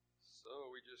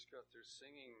just got through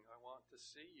singing, I want to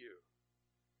see you.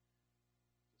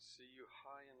 To see you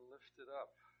high and lifted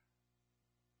up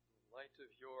in the light of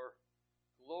your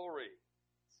glory.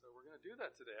 So we're going to do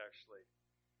that today, actually.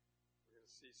 We're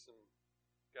going to see some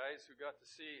guys who got to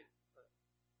see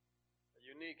a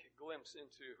unique glimpse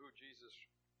into who Jesus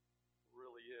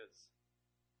really is.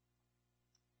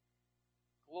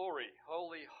 Glory,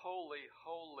 holy, holy,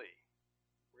 holy.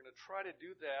 We're going to try to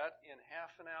do that in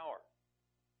half an hour.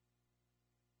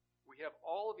 We have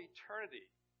all of eternity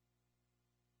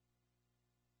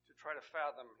to try to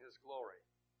fathom His glory.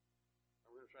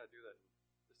 And we're going to try to do that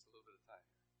in just a little bit of time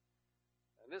here.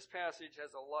 And this passage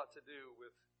has a lot to do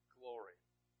with glory.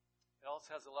 It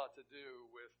also has a lot to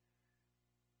do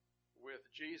with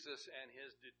Jesus and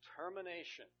His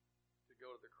determination to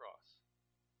go to the cross.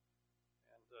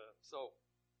 And so,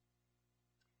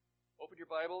 open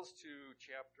your Bibles to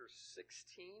chapter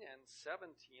 16 and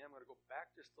 17. I'm going to go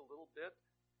back just a little bit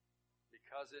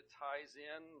because it ties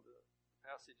in. The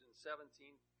passage in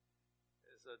 17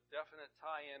 is a definite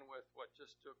tie-in with what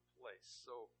just took place.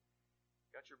 So,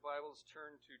 got your Bibles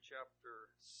turned to chapter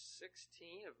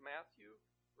 16 of Matthew,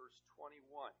 verse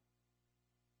 21.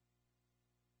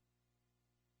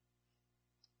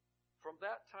 From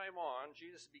that time on,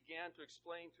 Jesus began to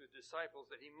explain to His disciples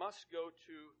that He must go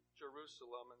to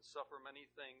Jerusalem and suffer many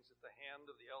things at the hand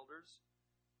of the elders,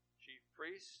 chief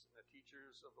priests, and the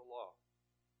teachers of the law.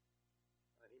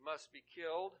 And He must be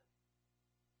killed,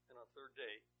 and on the third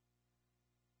day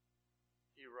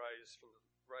He rise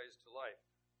to life.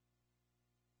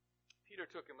 Peter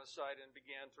took Him aside and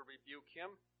began to rebuke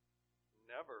Him.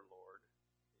 Never, Lord,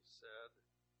 he said,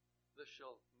 this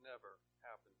shall never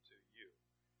happen to you.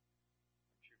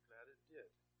 Aren't you glad it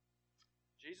did?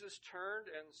 Jesus turned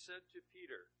and said to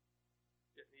Peter,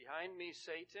 Get behind me,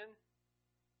 Satan.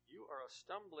 You are a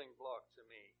stumbling block to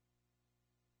me.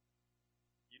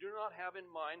 You do not have in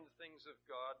mind the things of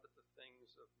God, but the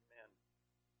things of men.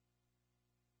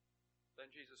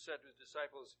 Then Jesus said to His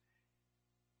disciples,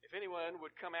 If anyone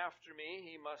would come after me,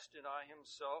 he must deny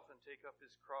himself and take up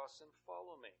his cross and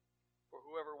follow me. For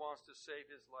whoever wants to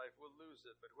save his life will lose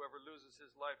it, but whoever loses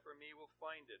his life for me will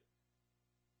find it.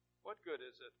 What good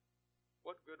is it?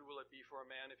 What good will it be for a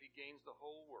man if he gains the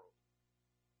whole world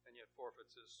and yet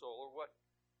forfeits his soul? Or what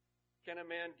can a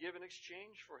man give in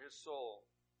exchange for his soul?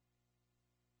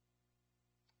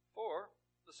 For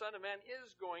the Son of Man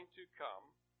is going to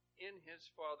come in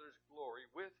His Father's glory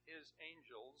with His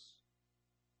angels,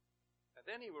 and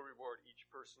then He will reward each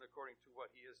person according to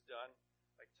what he has done.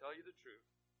 I tell you the truth,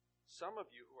 some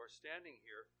of you who are standing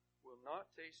here will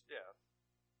not taste death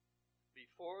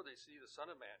before they see the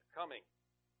Son of Man coming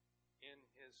in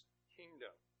His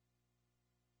kingdom.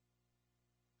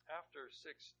 After 6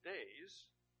 days,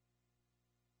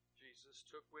 Jesus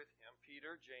took with Him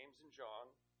Peter, James, and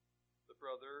John, the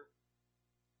brother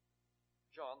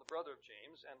of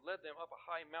James, and led them up a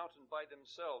high mountain by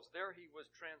themselves. There He was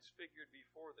transfigured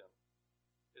before them.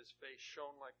 His face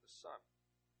shone like the sun.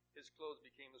 His clothes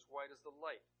became as white as the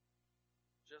light.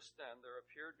 Just then there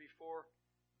appeared before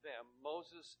them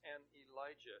Moses and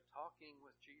Elijah talking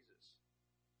with Jesus.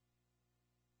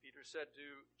 Peter said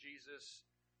to Jesus,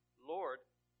 Lord,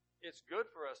 it's good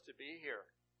for us to be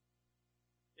here.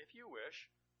 If you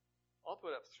wish, I'll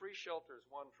put up 3 shelters,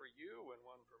 one for you and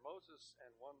one for Moses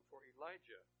and one for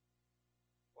Elijah.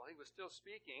 While he was still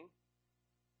speaking,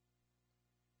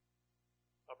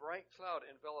 a bright cloud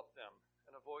enveloped them,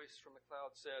 and a voice from the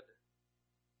cloud said,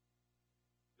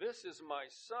 This is my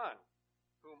Son,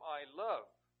 whom I love.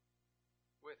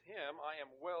 With Him I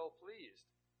am well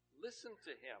pleased. Listen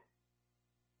to Him.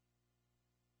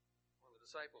 When the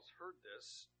disciples heard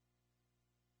this,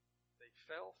 they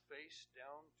fell face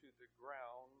down to the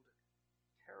ground,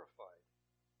 terrified.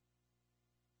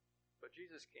 But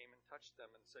Jesus came and touched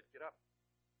them and said, Get up.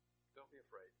 Don't be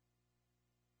afraid.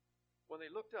 When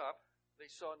they looked up, they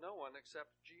saw no one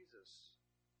except Jesus.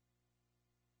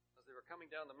 As they were coming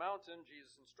down the mountain,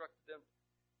 Jesus instructed them,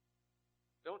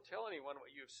 Don't tell anyone what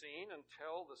you have seen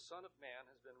until the Son of Man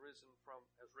has raised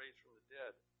from the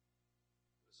dead.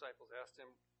 The disciples asked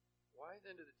Him, Why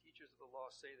then do the teachers of the law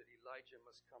say that Elijah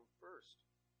must come first?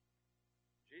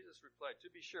 Jesus replied, To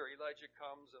be sure, Elijah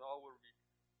comes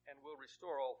and will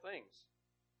restore all things.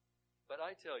 But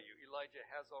I tell you, Elijah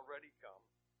has already come,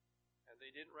 and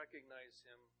they didn't recognize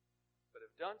him, but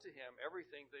have done to him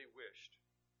everything they wished.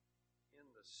 In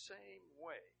the same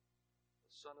way,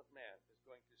 the Son of Man is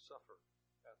going to suffer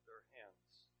at their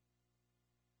hands.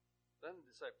 Then the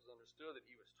disciples understood that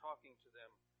He was talking to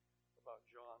them about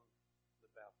John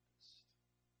the Baptist.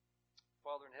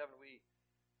 Father in heaven, we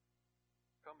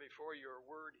come before Your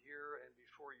word here and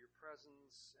before Your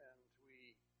presence, and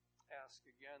we ask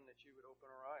again that you would open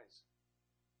our eyes,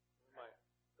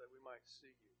 that we might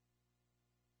see you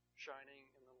shining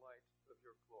in the light of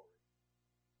your glory.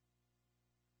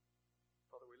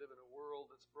 Father, we live in a world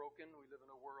that's broken. We live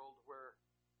in a world where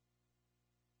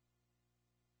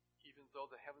even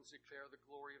though the heavens declare the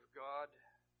glory of God,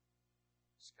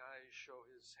 skies show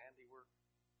his handiwork,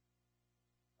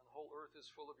 and the whole earth is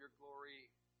full of your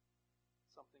glory,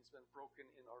 something's been broken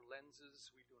in our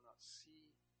lenses. We do not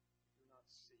see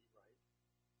right.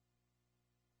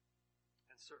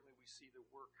 And certainly we see the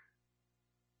work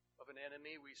of an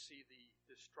enemy. We see the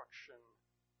destruction.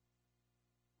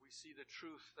 We see the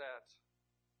truth that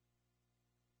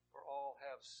for all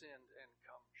have sinned and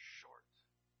come short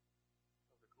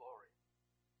of the glory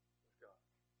of God.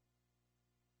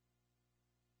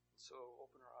 And so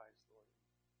open our eyes, Lord,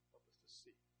 and help us to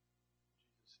see. In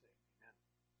Jesus' name, amen.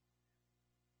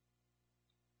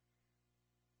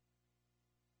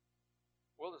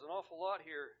 Well, there's an awful lot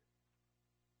here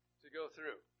to go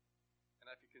through.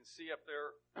 And if you can see up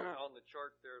there on the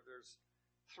chart there's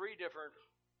three different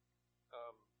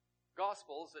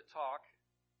Gospels that talk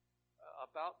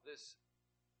about this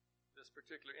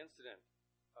particular incident.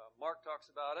 Mark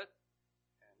talks about it,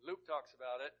 and Luke talks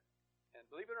about it, and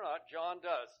believe it or not, John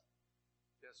does.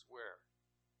 Guess where?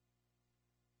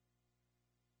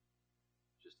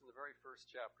 Just in the very first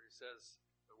chapter, he says,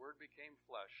 "The Word became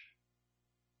flesh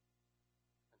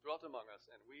and dwelt among us,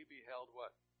 and we beheld"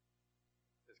 what?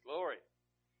 His glory.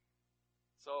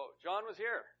 So John was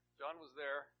here. John was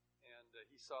there, and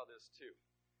he saw this too.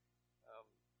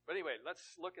 But anyway,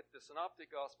 let's look at the Synoptic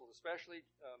Gospels, especially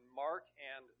Mark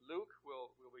and Luke.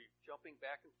 We'll be jumping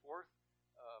back and forth,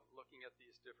 looking at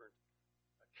these different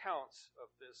accounts of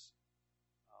this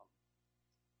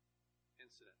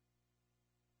incident.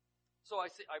 So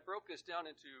I broke this down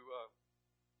into,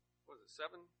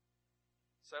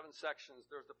 seven sections.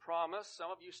 There's the promise.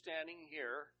 Some of you standing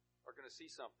here are going to see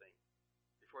something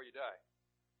before you die.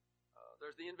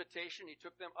 There's the invitation. He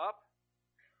took them up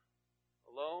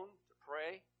alone to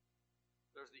pray.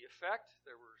 There's the effect.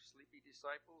 There were sleepy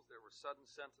disciples, there were sudden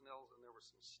sentinels, and there were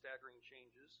some staggering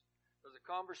changes. There's a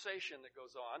conversation that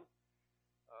goes on.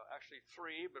 Actually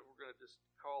three, but we're going to just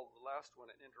call the last one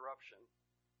an interruption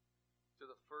to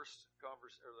the first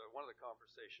one of the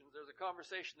conversations. There's a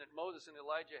conversation that Moses and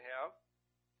Elijah have,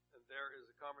 and there is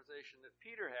a conversation that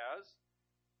Peter has,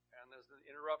 and there's an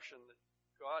interruption that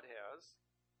God has,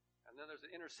 and then there's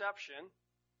an interception,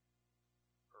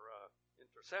 or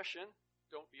intercession.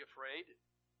 Don't be afraid,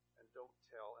 and don't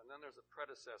tell. And then there's a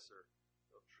predecessor.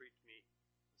 They'll treat me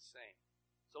the same.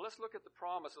 So let's look at the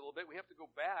promise a little bit. We have to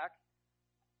go back.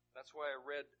 That's why I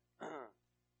read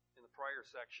in the prior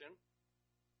section,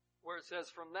 where it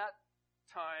says, from that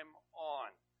time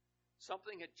on,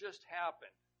 something had just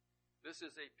happened. This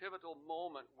is a pivotal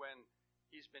moment when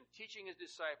he's been teaching his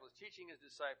disciples,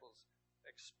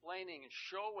 explaining and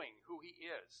showing who he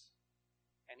is.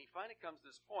 And he finally comes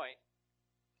to this point,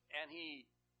 and he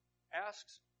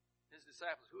asks his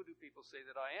disciples, who do people say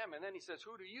that I am? And then he says,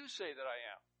 who do you say that I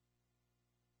am?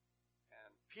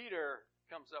 And Peter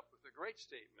comes up with a great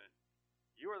statement,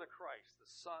 you are the Christ, the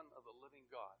Son of the living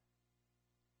God.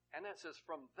 And that says,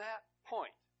 from that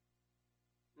point,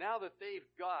 now that they've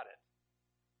got it,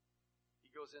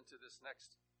 he goes into this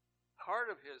next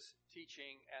part of his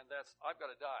teaching, and that's, I've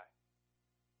got to die.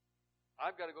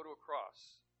 I've got to go to a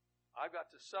cross. I've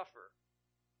got to suffer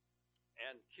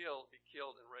and be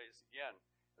killed and raised again.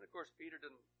 And of course, Peter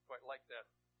didn't quite like that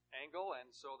angle,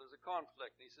 and so there's a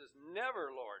conflict. And he says,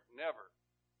 never, Lord, never.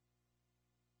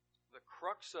 The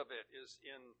crux of it is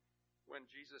in when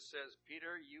Jesus says,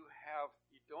 Peter, you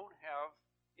don't have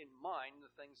in mind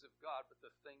the things of God, but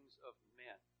the things of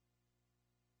men.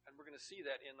 And we're going to see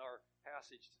that in our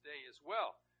passage today as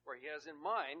well, where he has in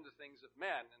mind the things of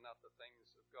men and not the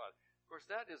things of God. Of course,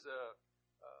 that is a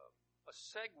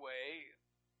segue,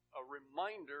 a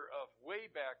reminder of way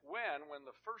back when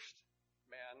the first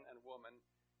man and woman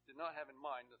did not have in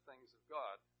mind the things of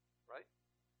God, right?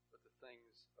 But the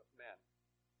things of men.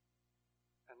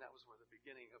 And that was where the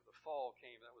beginning of the fall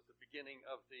came. That was the beginning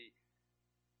of the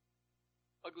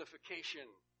uglification,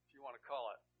 if you want to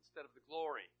call it, instead of the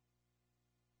glory.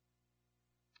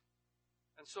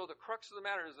 And so the crux of the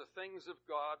matter is the things of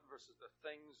God versus the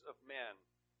things of men.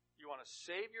 You want to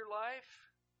save your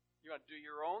life? You want to do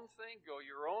your own thing, go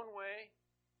your own way,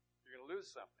 you're going to lose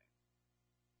something.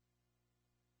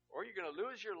 Or you're going to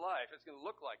lose your life. It's going to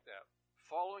look like that.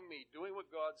 Following me, doing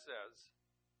what God says.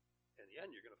 In the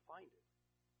end, you're going to find it.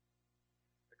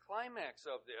 The climax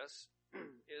of this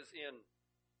is in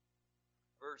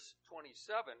verse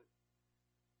 27,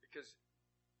 because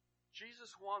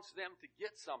Jesus wants them to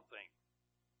get something.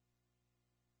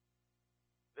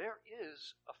 there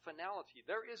is a finality.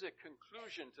 There is a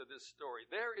conclusion to this story.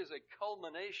 There is a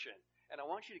culmination. And I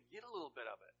want you to get a little bit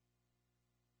of it.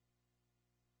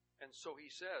 And so he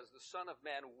says, the Son of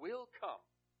Man will come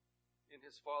in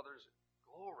his Father's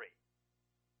glory.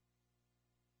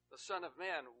 The Son of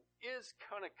Man is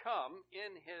going to come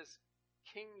in his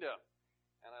kingdom.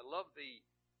 And I love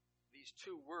these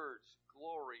two words,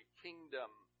 glory,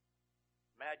 kingdom,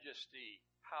 majesty,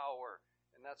 power.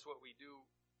 And that's what we do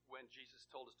when Jesus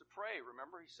told us to pray.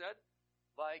 Remember, he said,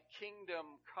 thy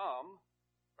kingdom come,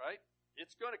 right?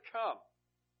 It's going to come.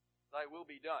 Thy will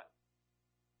be done.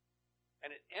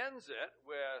 And it ends it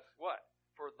with what?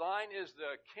 For thine is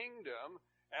the kingdom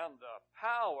and the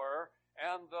power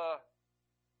and the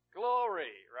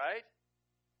glory, right?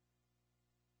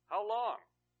 How long?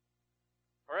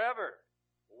 Forever.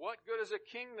 What good is a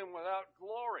kingdom without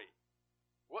glory?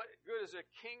 What good is a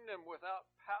kingdom without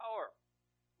power?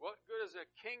 What good is a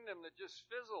kingdom that just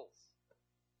fizzles?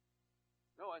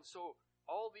 No, and so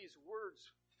all these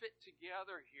words fit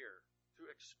together here to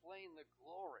explain the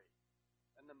glory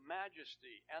and the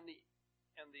majesty and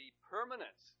the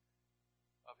permanence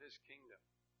of his kingdom.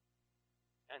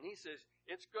 And he says,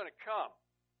 it's going to come.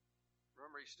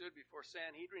 Remember, he stood before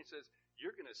Sanhedrin and says,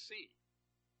 you're going to see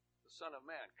the Son of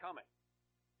Man coming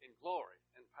in glory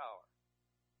and power,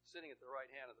 sitting at the right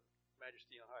hand of the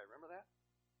Majesty on high. Remember that?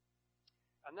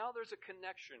 And now there's a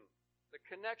connection. The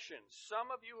connection. Some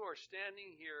of you who are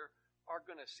standing here are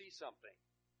going to see something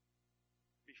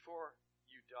before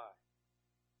you die.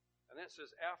 And then it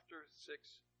says, after 6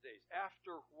 days.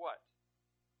 After what?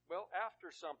 Well,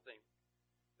 after something.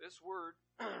 This word,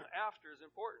 after, is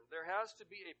important. There has to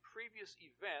be a previous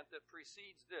event that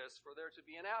precedes this for there to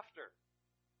be an after.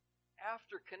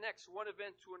 After connects one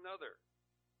event to another.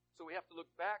 So we have to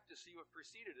look back to see what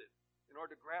preceded it in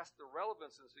order to grasp the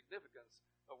relevance and significance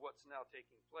of what's now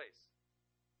taking place.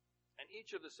 And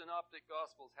each of the synoptic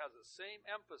gospels has the same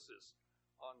emphasis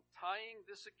on tying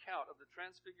this account of the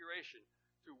transfiguration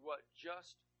to what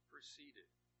just preceded.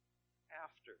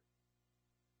 After.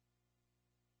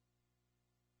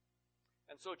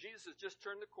 And so Jesus has just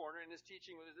turned the corner in his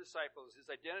teaching with his disciples.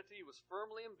 His identity was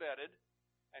firmly embedded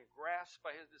and grasped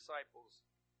by his disciples.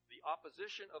 The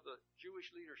opposition of the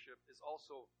Jewish leadership is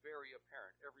also very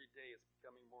apparent. Every day it's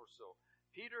becoming more so.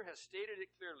 Peter has stated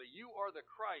it clearly. You are the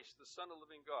Christ, the Son of the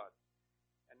living God.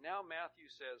 And now Matthew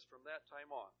says, from that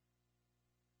time on,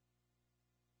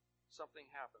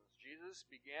 something happens. Jesus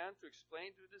began to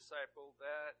explain to the disciple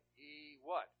that he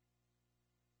what?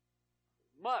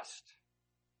 Must.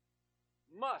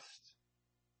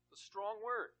 The strong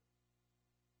word.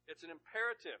 It's an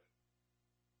imperative.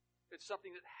 It's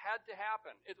something that had to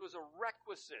happen. It was a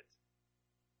requisite.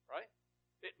 Right?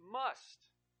 It must.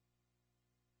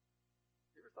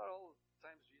 You ever thought all the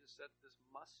times Jesus said this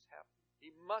must happen?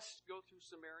 He must go through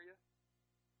Samaria.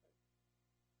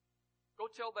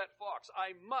 Go tell that fox,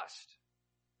 I must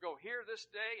go here this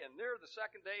day and there the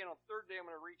second day, and on the third day I'm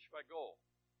going to reach my goal.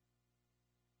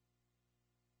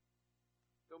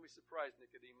 Don't be surprised,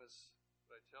 Nicodemus,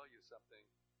 but I tell you something.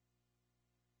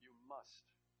 You must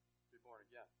be born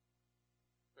again.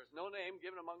 There's no name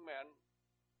given among men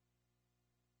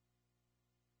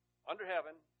under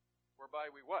heaven whereby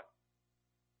we what?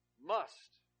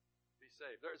 Must be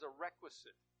saved. There is a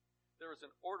requisite. There is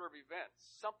an order of events.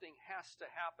 Something has to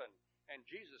happen. And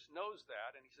Jesus knows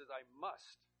that, and he says, I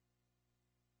must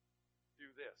do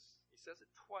this. He says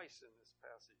it twice in this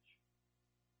passage.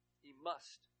 He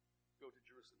must go to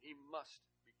Jerusalem. He must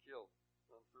be killed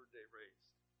and on the third day raised.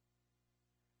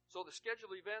 So the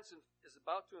schedule of events is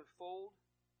about to unfold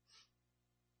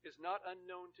is not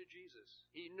unknown to Jesus.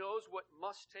 He knows what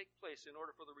must take place in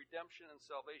order for the redemption and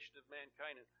salvation of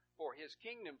mankind and for his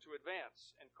kingdom to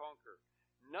advance and conquer.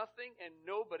 Nothing and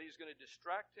nobody is going to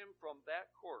distract him from that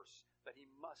course that he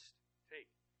must take,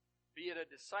 be it a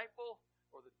disciple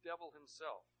or the devil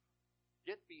himself.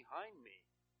 Get behind me,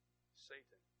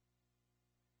 Satan.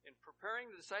 In preparing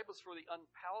the disciples for the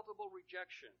unpalatable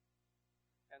rejection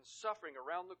and suffering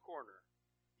around the corner,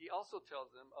 he also tells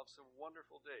them of some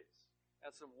wonderful days and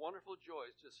some wonderful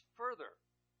joys just further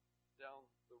down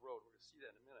the road. We're going to see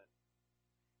that in a minute.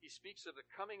 He speaks of the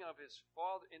coming of his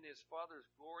Father in his Father's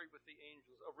glory with the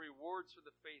angels, of rewards for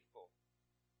the faithful.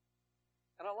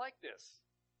 And I like this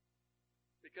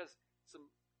because some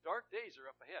dark days are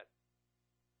up ahead.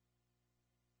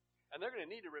 And they're going to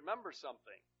need to remember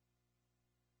something.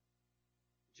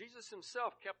 Jesus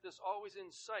himself kept this always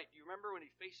in sight. You remember when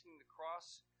he facing the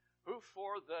cross? Who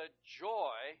for the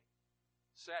joy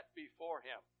set before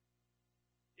him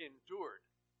endured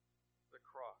the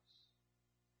cross.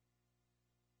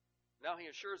 Now he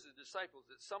assures the disciples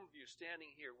that some of you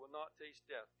standing here will not taste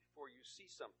death before you see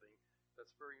something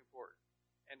that's very important.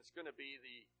 And it's going to be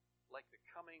like the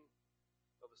coming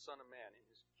of the Son of Man in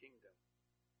his kingdom.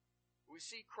 We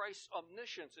see Christ's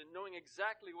omniscience in knowing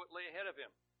exactly what lay ahead of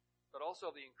him, but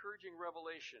also the encouraging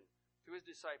revelation to his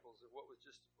disciples of what was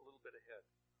just a little bit ahead.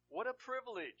 What a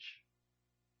privilege!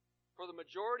 For the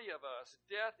majority of us,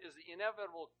 death is the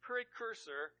inevitable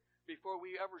precursor before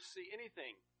we ever see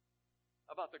anything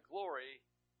about the glory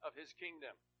of his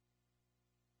kingdom.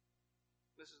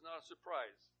 This is not a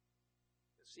surprise.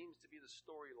 It seems to be the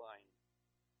storyline,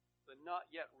 the not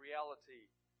yet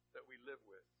reality that we live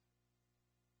with.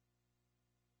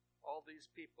 All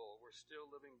these people were still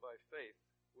living by faith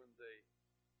when they,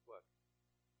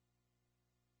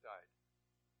 died.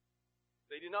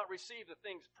 They did not receive the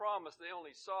things promised. They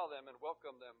only saw them and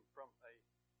welcomed them from a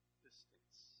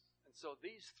distance. And so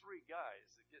these three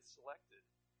guys that get selected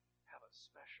have a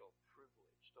special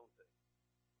privilege, don't they?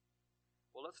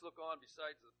 Well, let's look on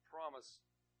besides the promise.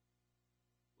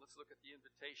 Let's look at the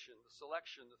invitation, the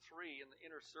selection, the three in the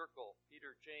inner circle,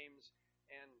 Peter, James,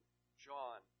 and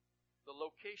John. The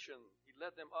location, he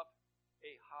led them up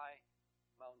a high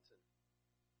mountain.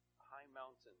 A high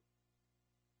mountain.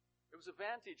 It was a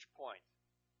vantage point.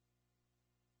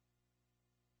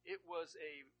 It was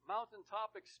a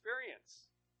mountaintop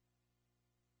experience.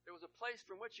 It was a place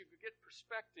from which you could get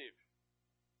perspective.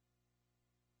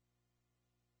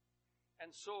 And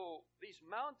so these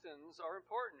mountains are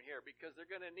important here because they're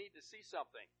going to need to see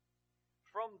something.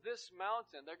 From this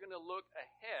mountain, they're going to look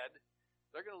ahead.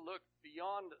 They're going to look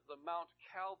beyond the Mount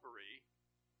Calvary,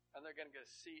 and they're going to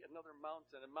see another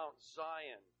mountain, Mount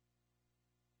Zion.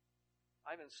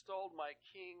 I've installed my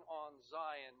king on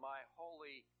Zion, my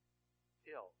holy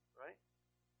hill, right?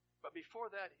 But before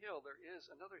that hill, there is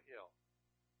another hill.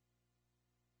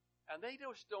 And they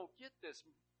just don't get this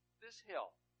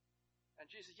hill. And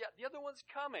Jesus says, yeah, the other one's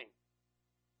coming.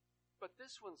 But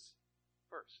this one's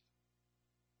first.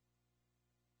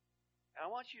 And I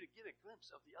want you to get a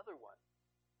glimpse of the other one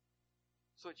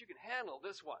so that you can handle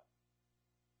this one.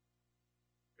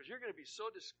 Because you're going to be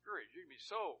so discouraged. You're going to be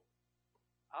so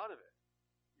out of it.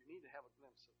 You need to have a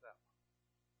glimpse of that one.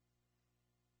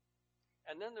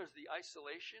 And then there's the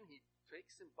isolation. He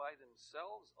takes them by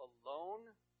themselves,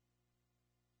 alone.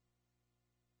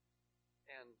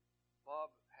 And Bob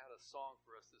had a song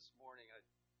for us this morning.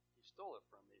 He stole it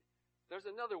from me. There's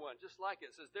another one just like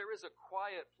it. It says, there is a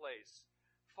quiet place,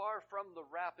 far from the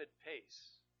rapid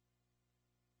pace,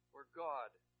 where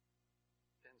God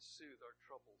can soothe our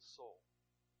troubled soul.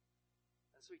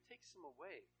 And so he takes them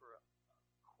away for a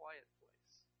quiet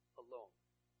place, alone.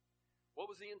 What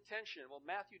was the intention? Well,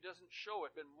 Matthew doesn't show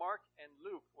it, but Mark and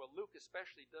Luke, well, Luke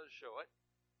especially does show it,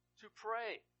 to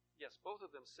pray. Yes, both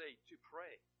of them say to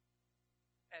pray.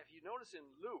 And if you notice in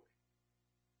Luke,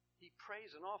 he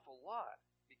prays an awful lot,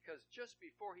 because just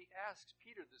before he asks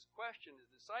Peter this question,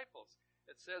 his disciples,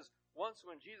 it says, once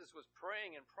when Jesus was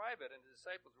praying in private and his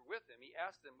disciples were with him, he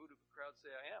asked them, who do the crowd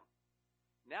say I am?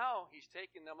 Now he's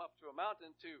taking them up to a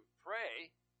mountain to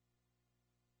pray.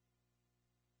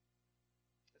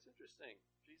 It's interesting.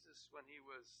 Jesus, when he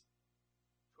was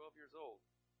 12 years old,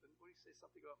 didn't he say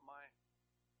something about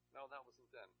no, that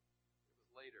wasn't then. It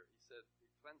was later. He said, he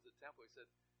cleansed the temple. He said,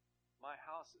 my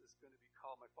house is going to be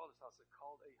called, my Father's house is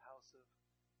called a house of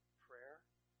prayer.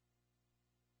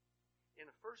 In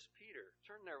 1 Peter,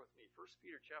 turn there with me, 1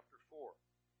 Peter chapter 4.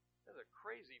 There's a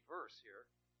crazy verse here.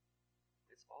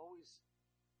 It's always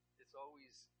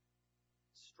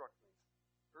struck me.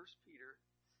 1 Peter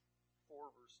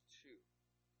 4 verse 2.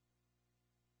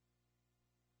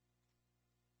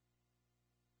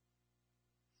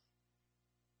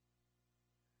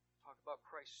 Talk about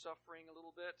Christ's suffering a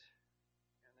little bit.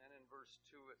 And then in verse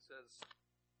 2 it says,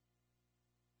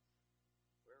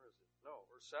 where is it? No,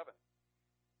 verse 7.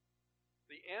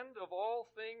 The end of all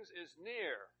things is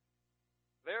near.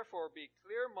 Therefore be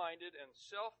clear-minded and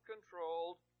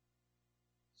self-controlled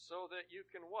so that you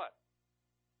can what?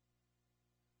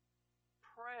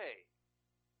 Pray.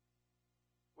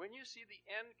 When you see the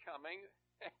end coming,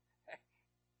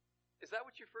 is that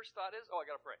what your first thought is? Oh, I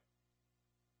got to pray.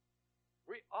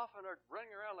 We often are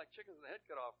running around like chickens with the head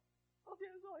cut off. Oh, the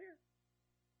end's all here.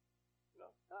 No,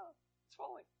 it's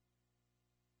falling.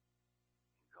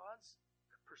 God's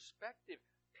perspective,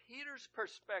 Peter's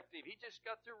perspective, he just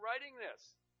got through writing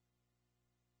this,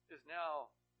 is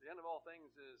now the end of all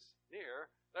things is near.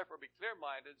 Therefore be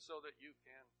clear-minded so that you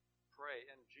can pray.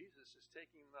 And Jesus is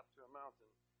taking them up to a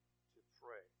mountain to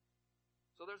pray.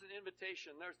 So there's an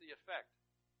invitation. There's the effect.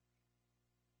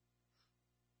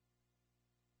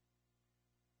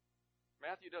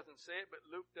 Matthew doesn't say it, but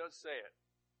Luke does say it.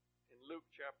 In Luke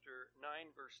chapter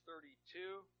 9, verse 32,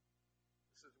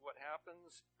 this is what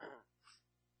happens.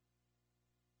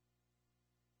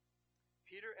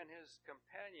 Peter and his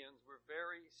companions were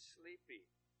very sleepy.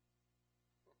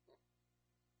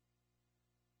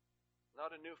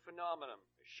 Not a new phenomenon.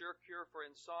 A sure cure for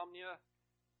insomnia.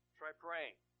 Try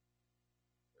praying.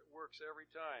 It works every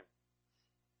time.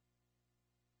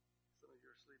 Some of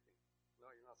you are sleeping. No,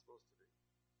 you're not supposed to be.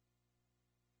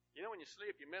 You know, when you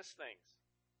sleep, you miss things.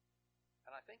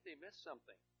 And I think they missed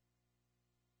something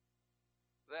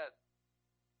that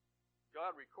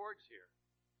God records here.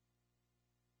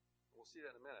 We'll see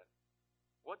that in a minute.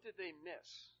 What did they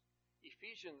miss?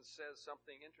 Ephesians says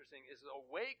something interesting. Is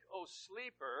awake, O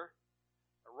sleeper,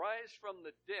 arise from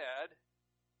the dead,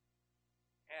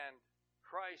 and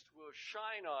Christ will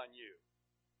shine on you.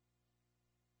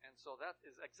 And so that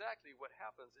is exactly what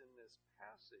happens in this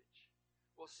passage.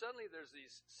 Well, suddenly there's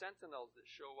these sentinels that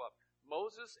show up.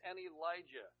 Moses and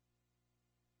Elijah.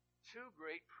 Two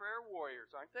great prayer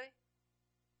warriors, aren't they?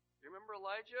 You remember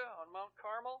Elijah on Mount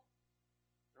Carmel?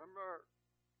 Remember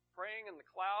praying in the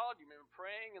cloud? You remember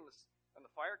praying and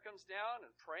the fire comes down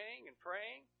and praying and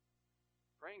praying?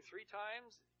 Praying 3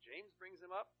 times. James brings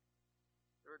him up.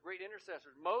 They were great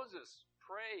intercessors. Moses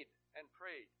prayed and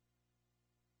prayed.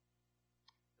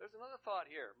 There's another thought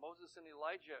here. Moses and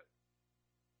Elijah.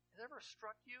 Has it ever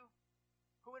struck you?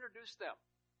 Who introduced them?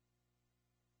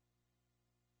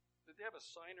 Did they have a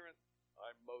signer in?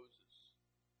 I'm Moses.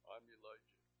 I'm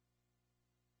Elijah.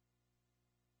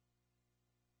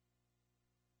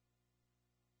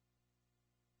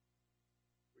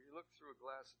 When you look through a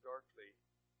glass darkly,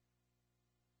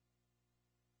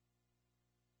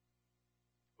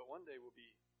 but one day we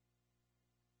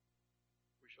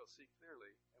shall see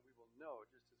clearly, and we will know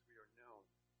just as we are known.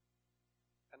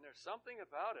 And there's something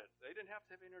about it. They didn't have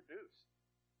to have introduced.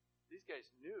 These guys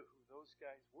knew who those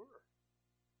guys were.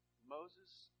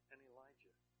 Moses and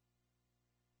Elijah.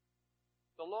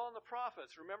 The law and the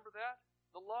prophets, remember that?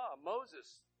 The law,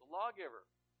 Moses, the lawgiver.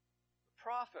 The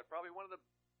prophet, probably one of the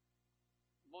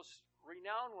most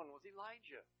renowned one was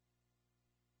Elijah.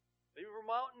 They were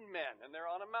mountain men, and they're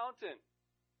on a mountain.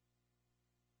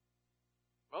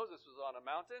 Moses was on a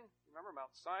mountain. Remember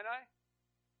Mount Sinai?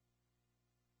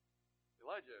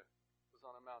 Elijah was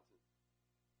on a mountain.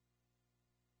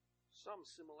 Some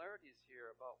similarities here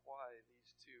about why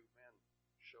these two men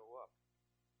show up.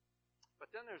 But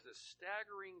then there's a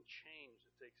staggering change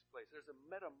that takes place. There's a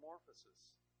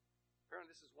metamorphosis.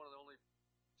 Apparently this is one of the only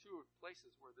 2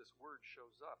 places where this word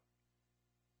shows up.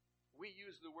 We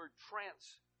use the word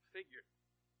transfigured,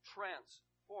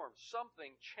 transformed.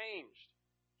 Something changed.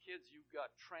 Kids, you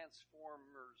got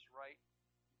Transformers, right?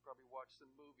 You probably watched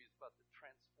some movies about the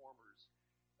Transformers.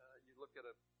 You look at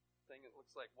a thing, it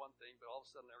looks like one thing, but all of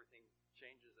a sudden everything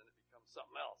changes and it becomes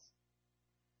something else.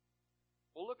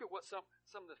 Well, look at what some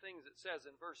of the things it says.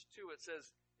 In verse 2, it says,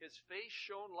 his face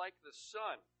shone like the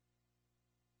sun.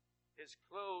 His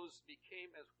clothes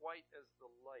became as white as the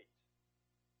light.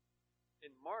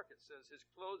 In Mark, it says, his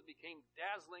clothes became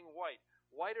dazzling white,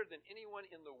 whiter than anyone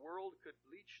in the world could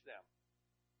bleach them.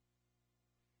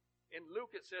 In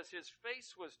Luke, it says, his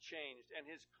face was changed, and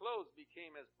his clothes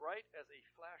became as bright as a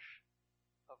flash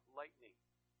of lightning.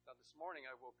 Now, this morning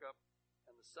I woke up,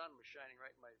 and the sun was shining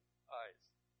right in my eyes.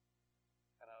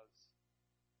 And I was,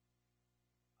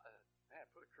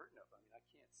 put a curtain up. I mean, I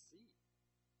can't see.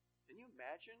 Can you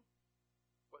imagine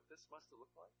what this must have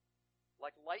looked like?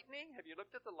 Like lightning? Have you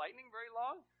looked at the lightning very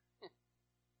long?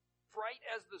 Bright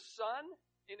as the sun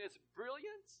in its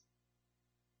brilliance?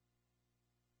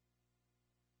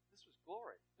 This was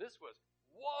glory. This was,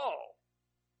 whoa!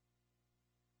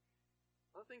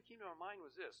 Another thing came to our mind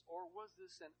was this, or was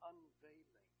this an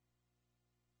unveiling?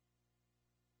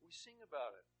 We sing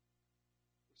about it.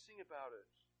 We sing about it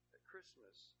at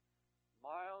Christmas.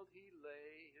 Mild he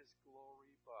lay his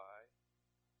glory by,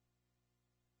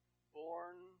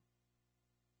 born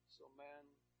so man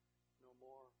no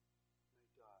more may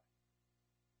die.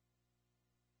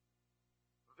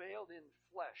 Veiled in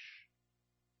flesh,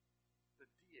 the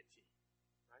deity,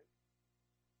 right?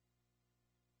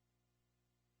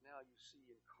 Now you see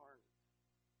incarnate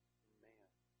in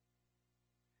man.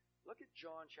 Look at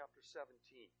John chapter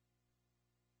 17.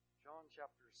 John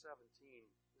chapter 17,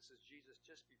 this is Jesus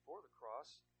just before the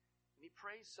cross, and he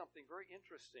prays something very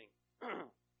interesting.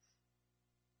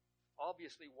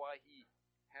 Obviously why he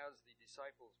has the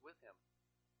disciples with him.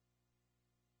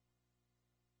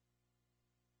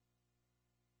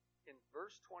 In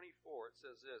verse 24, it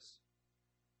says this,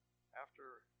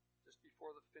 just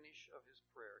before the finish of his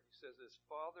prayer, he says this,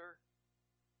 Father,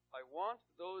 I want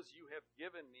those you have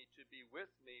given me to be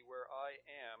with me where I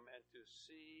am and to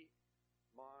see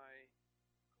my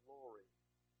glory.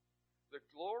 The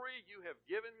glory you have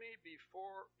given me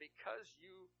because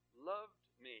you loved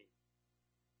me.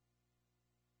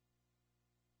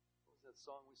 What was that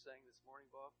song we sang this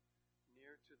morning, Bob?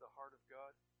 Near to the heart of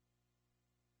God.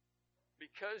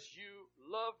 Because you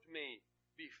loved me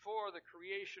before the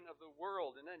creation of the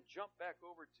world. And then jump back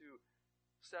over to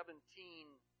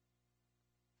 17:5.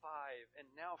 And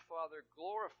now, Father,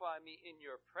 glorify me in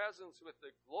your presence with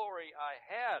the glory I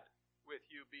had with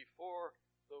you before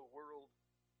the world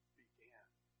began.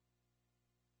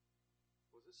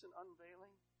 Was this an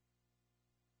unveiling?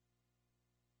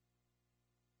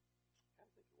 I kind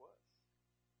of think it was.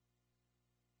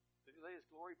 Did he lay his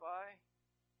glory by?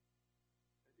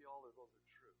 Maybe all of those are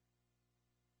true.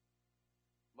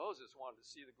 Moses wanted to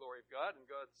see the glory of God, and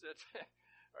God said,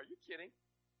 are you kidding?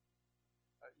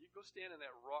 You go stand in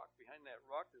that rock. Behind that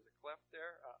rock, there's a cleft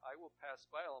there. I will pass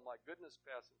by. I'll my goodness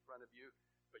pass in front of you,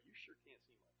 but you sure can't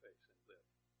see my face and live.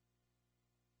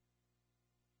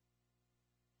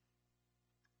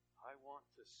 I want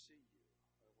to see you.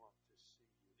 I want to see you.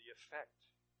 The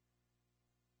effect.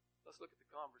 Let's look at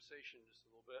the conversation just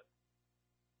a little bit.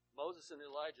 Moses and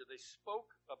Elijah, they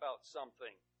spoke about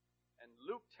something. And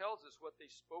Luke tells us what they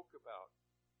spoke about.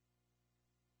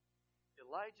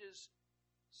 Elijah's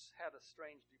had a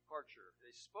strange departure.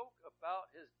 They spoke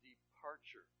about his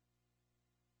departure.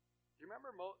 Do you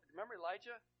remember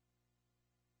Elijah?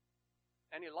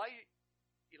 And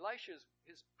Elisha's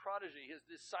his prodigy, his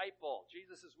disciple.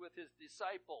 Jesus is with his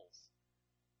disciples.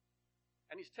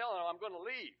 And he's telling them, I'm going to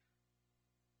leave.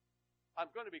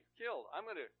 I'm going to be killed. I'm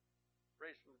going to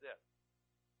raise from the dead.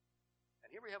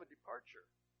 And here we have a departure.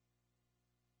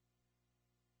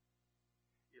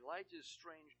 Elijah's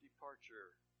strange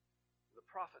departure. The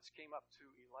prophets came up to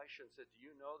Elisha and said, do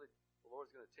you know that the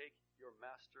Lord's going to take your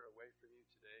master away from you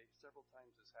today? Several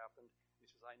times this happened. He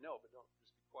says, I know, but don't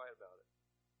just be quiet about it.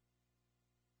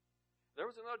 There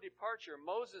was another departure.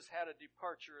 Moses had a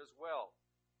departure as well.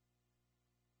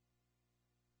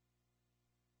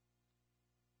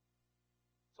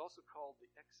 It's also called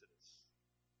the Exodus.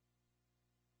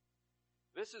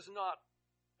 This is not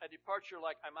a departure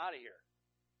like, I'm out of here.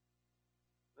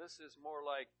 This is more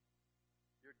like,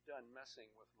 you're done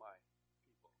messing with my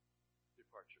people.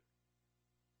 Departure.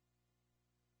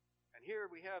 And here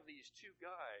we have these two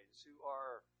guys who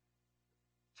are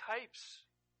types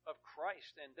of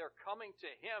Christ, and they're coming to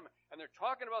him, and they're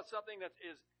talking about something that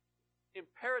is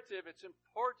imperative, it's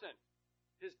important,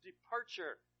 his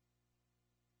departure.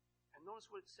 And notice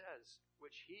what it says,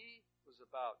 which he was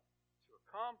about to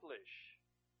accomplish.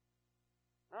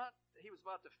 Not that he was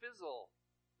about to fizzle.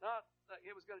 Not that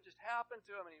it was going to just happen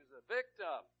to him and he was a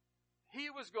victim. He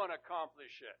was going to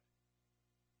accomplish it.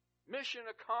 Mission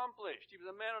accomplished. He was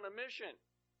a man on a mission.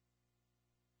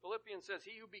 Philippians says,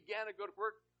 he who began a good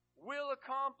work will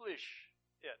accomplish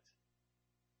it.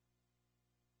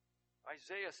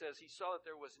 Isaiah says he saw that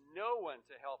there was no one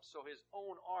to help, so his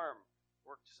own arm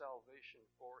worked salvation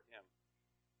for him.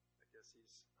 I guess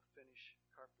he's a finished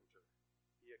carpenter.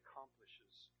 He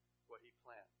accomplishes what he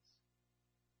plans.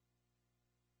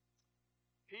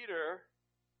 Peter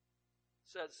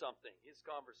said something. His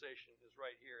conversation is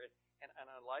right here. And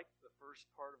I like the first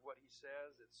part of what he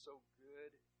says. It's so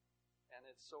good and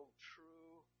it's so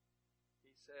true.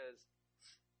 He says,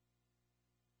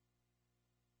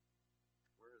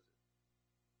 where is it?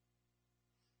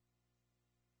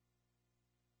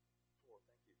 4,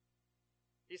 thank you.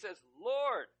 He says,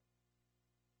 Lord.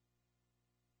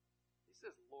 He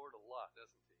says Lord a lot,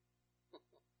 doesn't he?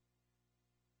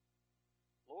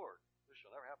 Lord. This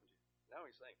shall never happen to you. Now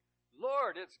he's saying,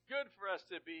 Lord, it's good for us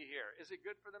to be here. Is it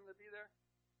good for them to be there?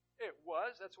 It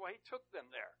was. That's why he took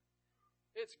them there.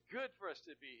 It's good for us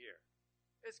to be here.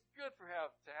 It's good to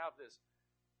have this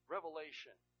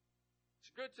revelation.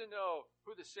 It's good to know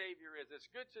who the Savior is. It's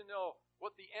good to know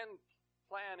what the end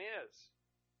plan is.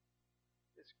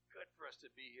 It's good for us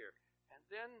to be here. And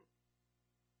then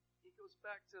he goes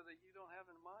back to the you don't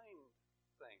have in mind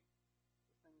thing.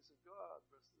 The things of God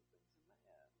versus the things of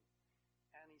man.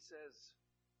 And he says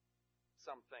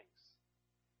some things.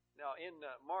 Now in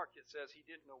Mark it says he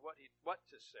didn't know what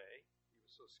to say. He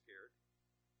was so scared.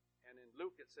 And in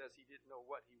Luke it says he didn't know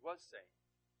what he was saying.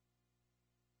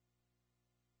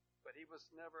 But he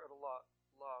was never at a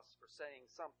loss for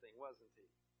saying something, wasn't he?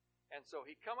 And so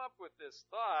he come up with this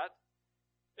thought,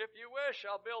 if you wish,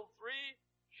 I'll build 3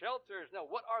 shelters. Now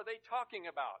what are they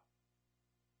talking about?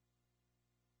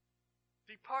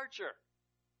 Departure.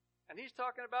 And he's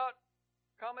talking about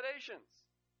accommodations.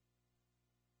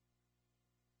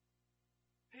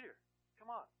 Peter, come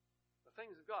on. The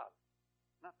things of God,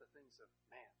 not the things of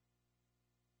man.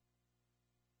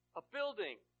 A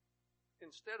building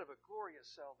instead of a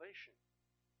glorious salvation.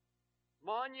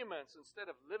 Monuments instead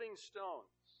of living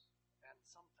stones. And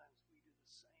sometimes we do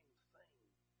the same thing.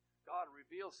 God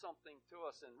reveals something to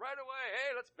us and right away,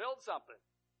 hey, let's build something.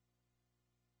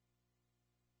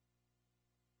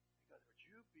 God, would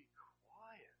you be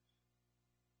quiet?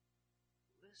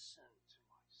 Listen to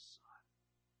my son.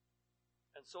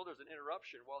 And so there's an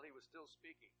interruption while he was still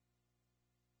speaking.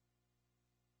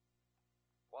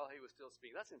 While he was still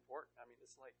speaking. That's important. I mean,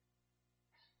 it's like,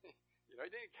 he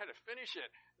didn't kind of finish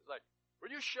it. It's like, will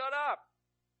you shut up?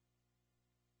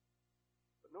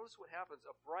 But notice what happens.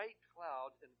 A bright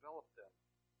cloud enveloped them.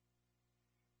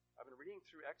 I've been reading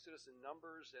through Exodus and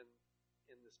Numbers and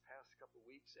in this past couple of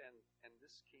weeks, and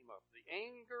this came up. The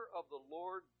anger of the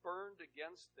Lord burned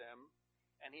against them,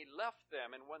 and he left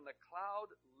them. And when the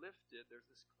cloud lifted,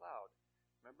 there's this cloud.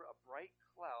 Remember, a bright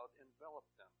cloud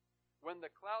enveloped them. When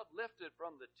the cloud lifted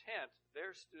from the tent,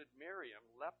 there stood Miriam,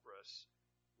 leprous,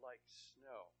 like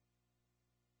snow.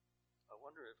 I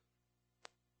wonder if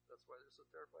that's why they're so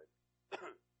terrified.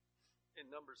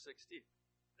 In Numbers 16,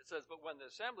 it says, but when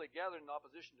the assembly gathered in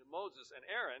opposition to Moses and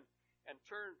Aaron and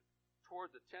turned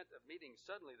toward the tent of meeting,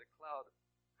 suddenly the cloud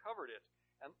covered it,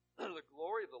 and the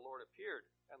glory of the Lord appeared.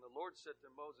 And the Lord said to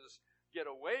Moses, get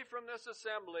away from this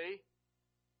assembly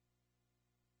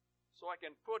so I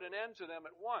can put an end to them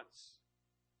at once.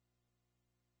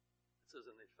 It says,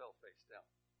 and they fell face down.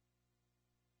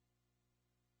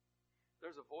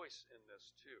 There's a voice in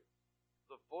this too.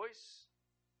 The voice,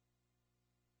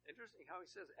 interesting how he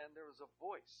says, and there was a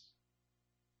voice.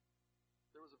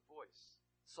 There was a voice.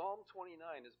 Psalm 29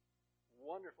 is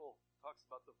wonderful, talks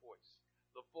about the voice.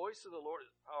 The voice of the Lord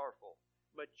is powerful,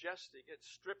 majestic. It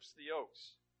strips the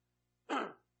oaks.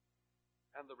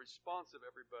 And the response of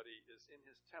everybody is in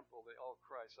his temple, they all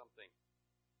cry something.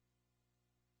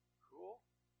 Cool?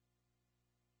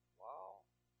 Wow.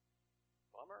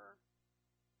 Bummer.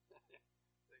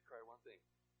 They cry one thing.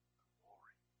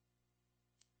 Glory.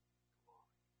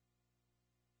 Glory.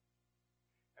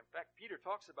 In fact, Peter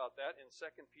talks about that in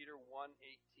 2 Peter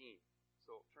 1:18.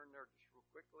 So turn there just real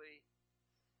quickly.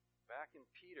 Back in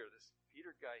Peter, this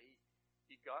Peter guy,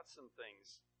 he got some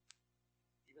things.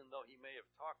 Even though he may have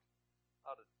talked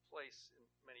out of place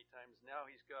many times, now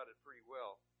he's got it pretty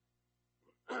well.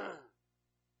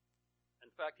 In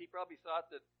fact, he probably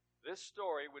thought that this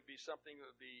story would be something that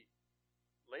would be,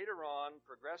 later on,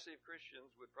 progressive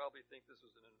Christians would probably think this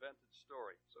was an invented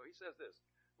story. So he says this,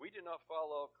 we do not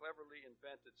follow cleverly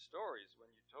invented stories when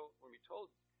we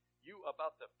told you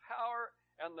about the power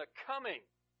and the coming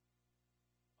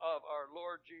of our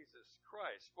Lord Jesus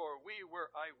Christ, for we were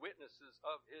eyewitnesses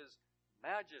of his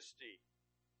majesty.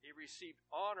 He received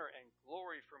honor and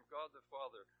glory from God the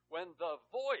Father when the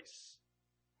voice,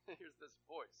 here's this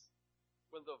voice,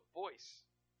 when the voice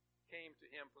came to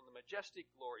him from the majestic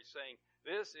glory, saying,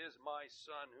 this is my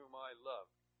Son whom I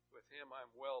love. With him I'm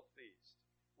well pleased.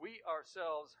 We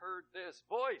ourselves heard this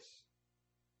voice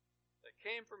that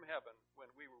came from heaven when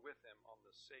we were with him on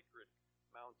the sacred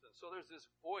mountain. So there's this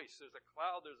voice, there's a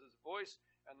cloud, there's this voice,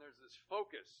 and there's this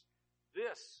focus.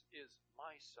 This is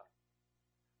my Son,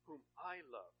 whom I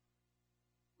love.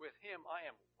 With him I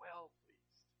am well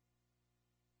pleased.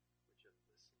 Would you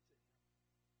listen to him?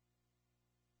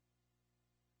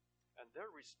 And their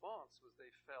response was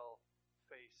they fell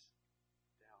face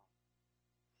down.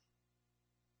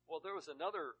 Well, there was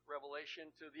another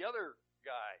revelation to the other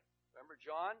guy. Remember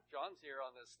John? John's here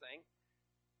on this thing.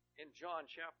 In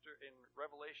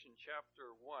Revelation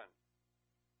chapter 1.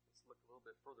 Let's look a little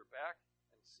bit further back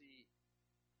and see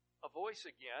a voice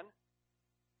again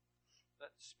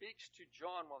that speaks to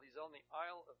John while he's on the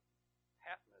Isle of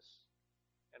Patmos.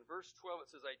 And verse 12, it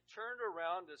says, I turned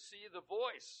around to see the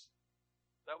voice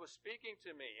that was speaking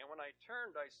to me. And when I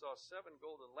turned, I saw 7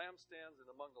 golden lampstands,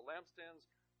 and among the lampstands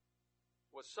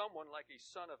was someone like a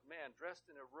son of man,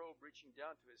 dressed in a robe reaching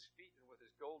down to his feet, and with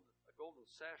a golden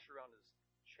sash around his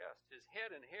chest. His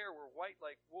head and hair were white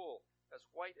like wool, as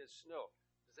white as snow.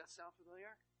 Does that sound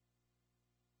familiar?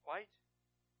 White?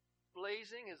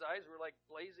 Blazing. His eyes were like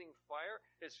blazing fire.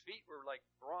 His feet were like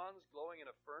bronze glowing in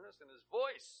a furnace, and his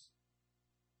voice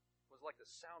was like the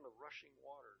sound of rushing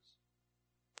waters.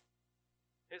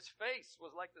 His face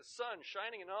was like the sun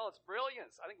shining in all its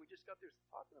brilliance. I think we just got there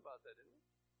talking about that, didn't we?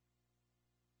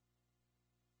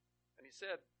 And he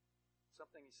said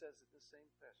something he says in this same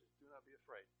passage, do not be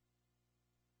afraid.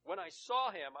 When I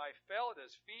saw him, I fell at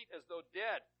his feet as though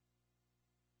dead.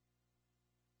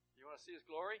 You want to see his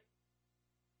glory?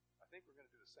 I think we're going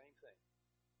to do the same thing.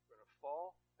 We're going to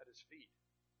fall at his feet.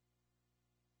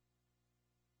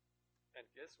 And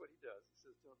guess what he does? He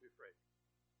says, don't be afraid.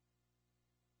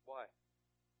 Why?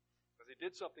 Because he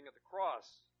did something at the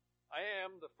cross. I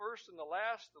am the first and the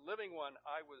last, the living one.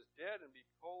 I was dead, and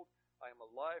behold, I am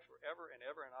alive forever and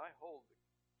ever, and I hold the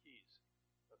keys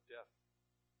of death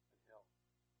and hell.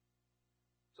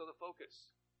 So the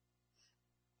focus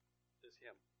is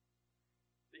him.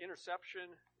 The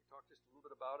interception, we talked just a little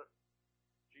bit about it.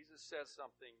 Jesus says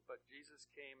something, but Jesus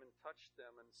came and touched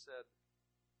them and said,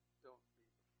 don't be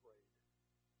afraid.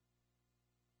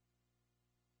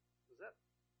 Does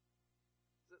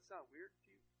that sound weird to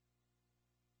you?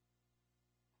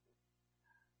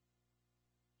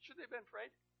 Should they have been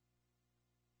afraid?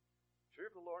 Fear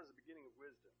of the Lord is the beginning of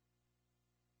wisdom.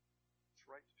 It's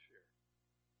right to fear.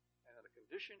 And at a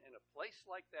condition in a place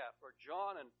like that, where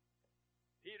John and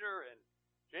Peter and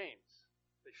James,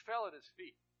 they fell at his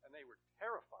feet and they were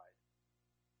terrified.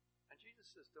 And Jesus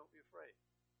says, don't be afraid.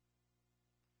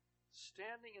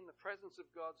 Standing in the presence of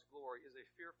God's glory is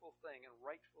a fearful thing, and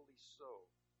rightfully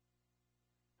so.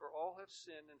 For all have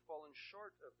sinned and fallen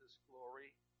short of this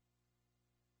glory.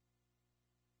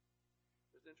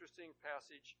 There's an interesting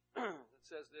passage that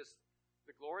says this: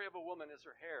 the glory of a woman is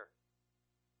her hair,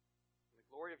 and the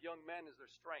glory of young men is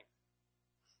their strength.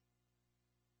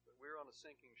 But we're on a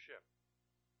sinking ship.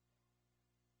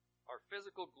 Our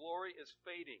physical glory is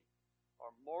fading.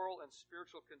 Our moral and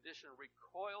spiritual condition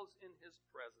recoils in his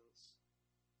presence.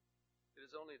 It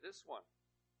is only this one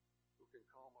who can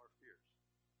calm our fears.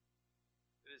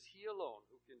 It is he alone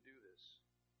who can do this.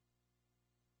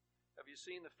 Have you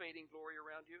seen the fading glory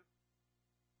around you?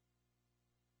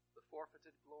 The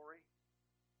forfeited glory?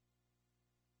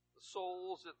 The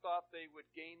souls that thought they would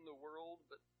gain the world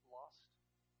but lost?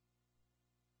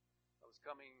 I was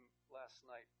coming last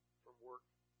night from work,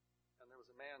 and there was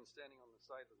a man standing on the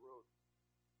side of the road.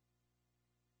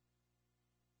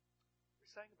 We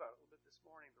sang about it a little bit this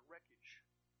morning, the wreckage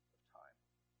of time,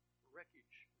 the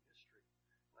wreckage of history.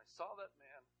 And I saw that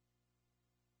man.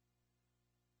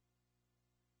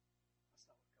 That's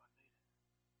not what God made.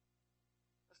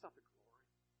 That's not the glory.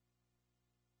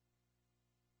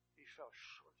 He fell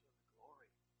short of the glory.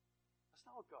 That's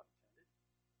not what God intended.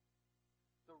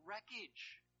 The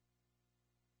wreckage.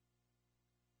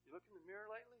 You look in the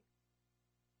mirror lately?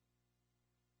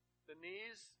 The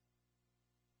knees,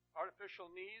 artificial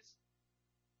knees.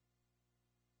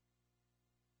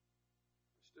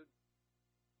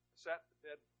 I sat in the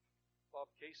bed with Bob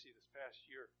Casey this past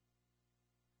year.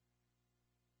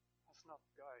 That's not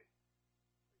the guy I used to know.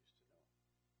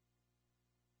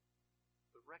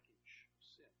 The wreckage of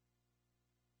sin.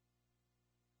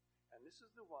 And this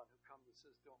is the one who comes and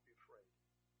says, don't be afraid.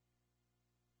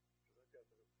 Because I've got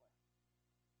a better plan.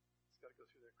 It's got to go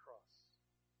through that cross.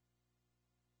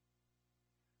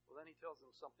 Well, then he tells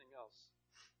them something else.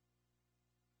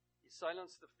 He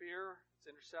silenced the fear. It's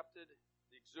intercepted.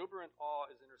 The exuberant awe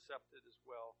is intercepted as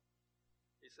well.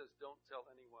 He says, don't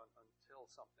tell anyone until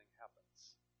something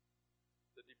happens.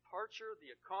 The departure,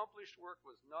 the accomplished work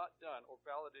was not done or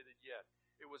validated yet.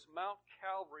 It was Mount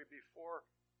Calvary before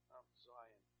Mount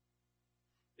Zion.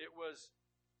 It was,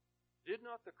 did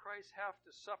not the Christ have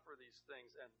to suffer these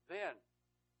things and then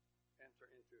enter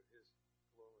into his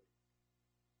glory?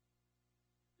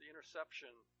 The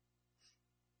interception,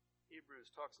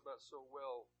 Hebrews talks about so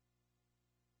well.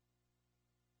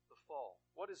 The fall.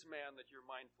 What is man that you're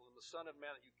mindful, and the Son of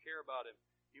Man that you care about him?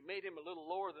 You made him a little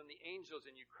lower than the angels,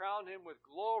 and you crowned him with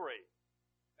glory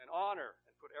and honor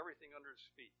and put everything under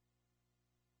his feet.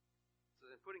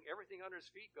 So in putting everything under his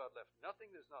feet, God left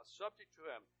nothing that is not subject to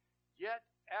him. Yet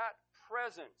at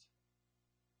present,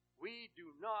 we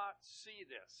do not see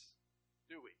this,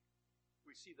 do we?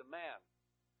 We see the man.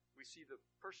 We see the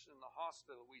person in the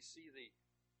hospital. We see the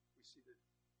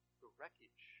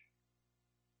wreckage.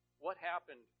 What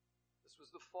happened? This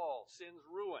was the fall, sin's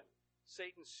ruin,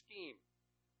 Satan's scheme.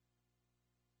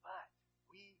 But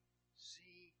we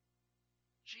see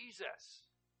Jesus,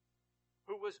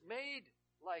 who was made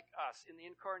like us in the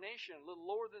incarnation, a little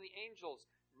lower than the angels,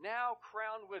 now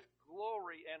crowned with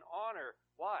glory and honor.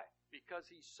 Why? Because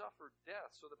he suffered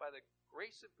death, so that by the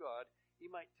grace of God, he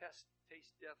might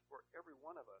taste death for every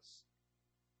one of us.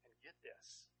 And get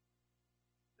this.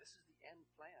 This is the end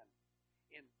plan.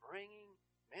 In bringing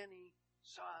many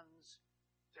sons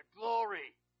to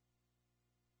glory.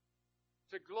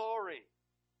 To glory.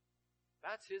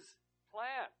 That's his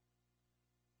plan.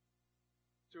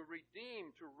 To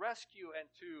redeem, to rescue, and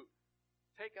to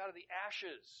take out of the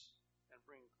ashes and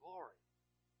bring glory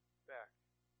back.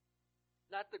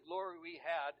 Not the glory we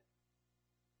had,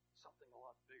 something a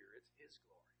lot bigger. It's his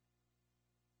glory.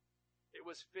 It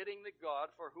was fitting that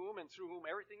God, for whom and through whom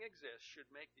everything exists,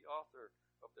 should make the author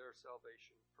of their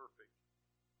salvation perfect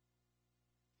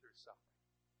through suffering.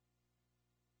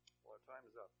 Well, our time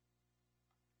is up.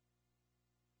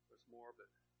 There's more, but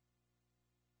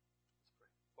let's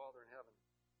pray. Father in heaven,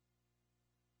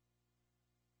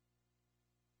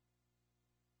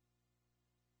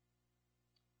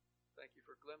 thank you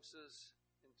for glimpses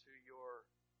into your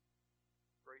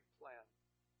great plan.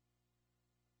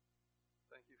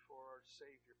 Thank you for our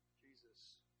Savior,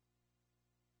 Jesus,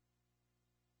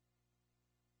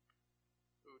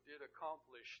 who did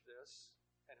accomplish this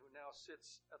and who now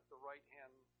sits at the right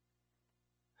hand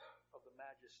of the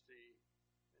Majesty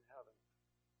in heaven,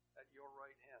 at your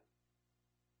right hand.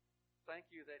 Thank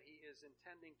you that He is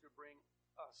intending to bring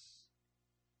us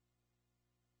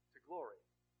to glory.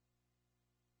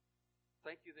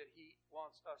 Thank you that He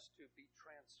wants us to be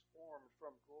transformed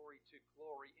from glory to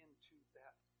glory into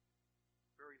that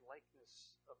very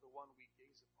likeness of the one we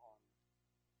gaze upon,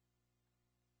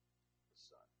 the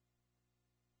Son.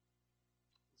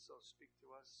 And so speak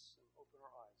to us and open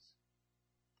our eyes.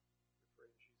 We pray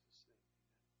in Jesus' name.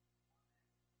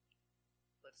 Amen.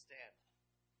 Let's stand.